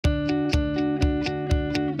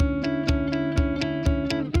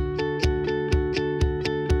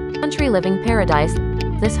country living paradise.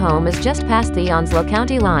 This home is just past the Onslow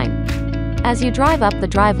County line. As you drive up the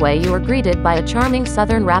driveway, you are greeted by a charming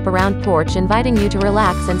southern wraparound porch inviting you to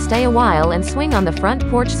relax and stay a while and swing on the front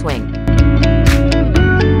porch swing.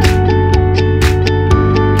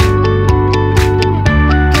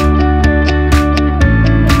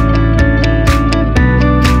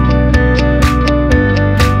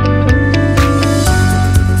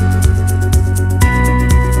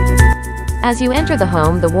 As you enter the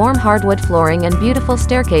home, the warm hardwood flooring and beautiful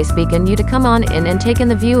staircase beckon you to come on in and take in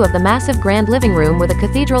the view of the massive grand living room with a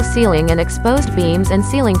cathedral ceiling and exposed beams and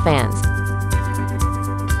ceiling fans.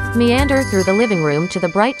 Meander through the living room to the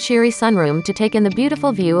bright, cheery sunroom to take in the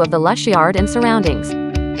beautiful view of the lush yard and surroundings.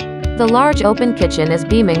 The large open kitchen is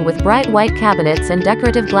beaming with bright white cabinets and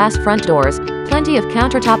decorative glass front doors, plenty of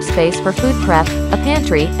countertop space for food prep, a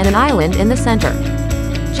pantry, and an island in the center.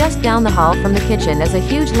 Just down the hall from the kitchen is a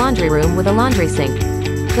huge laundry room with a laundry sink.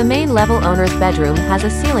 The main level owner's bedroom has a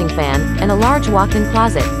ceiling fan and a large walk-in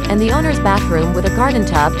closet, and the owner's bathroom with a garden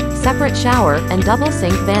tub, separate shower, and double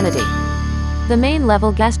sink vanity. The main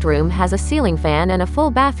level guest room has a ceiling fan and a full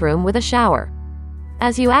bathroom with a shower.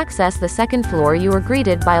 As you access the second floor, you are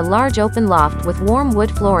greeted by a large open loft with warm wood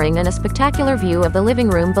flooring and a spectacular view of the living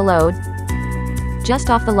room below. Just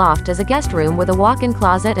off the loft is a guest room with a walk-in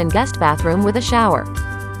closet and guest bathroom with a shower.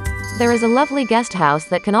 There is a lovely guest house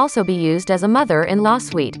that can also be used as a mother-in-law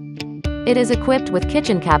suite. It is equipped with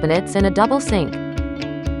kitchen cabinets and a double sink.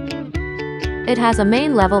 It has a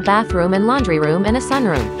main level bathroom and laundry room and a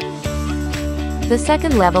sunroom. The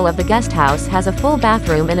second level of the guest house has a full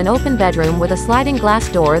bathroom and an open bedroom with a sliding glass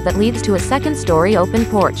door that leads to a second-story open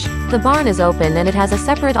porch. The barn is open and it has a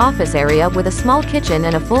separate office area with a small kitchen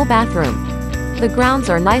and a full bathroom. The grounds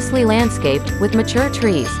are nicely landscaped, with mature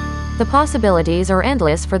trees. The possibilities are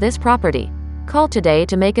endless for this property. Call today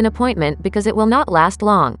to make an appointment because it will not last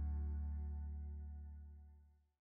long.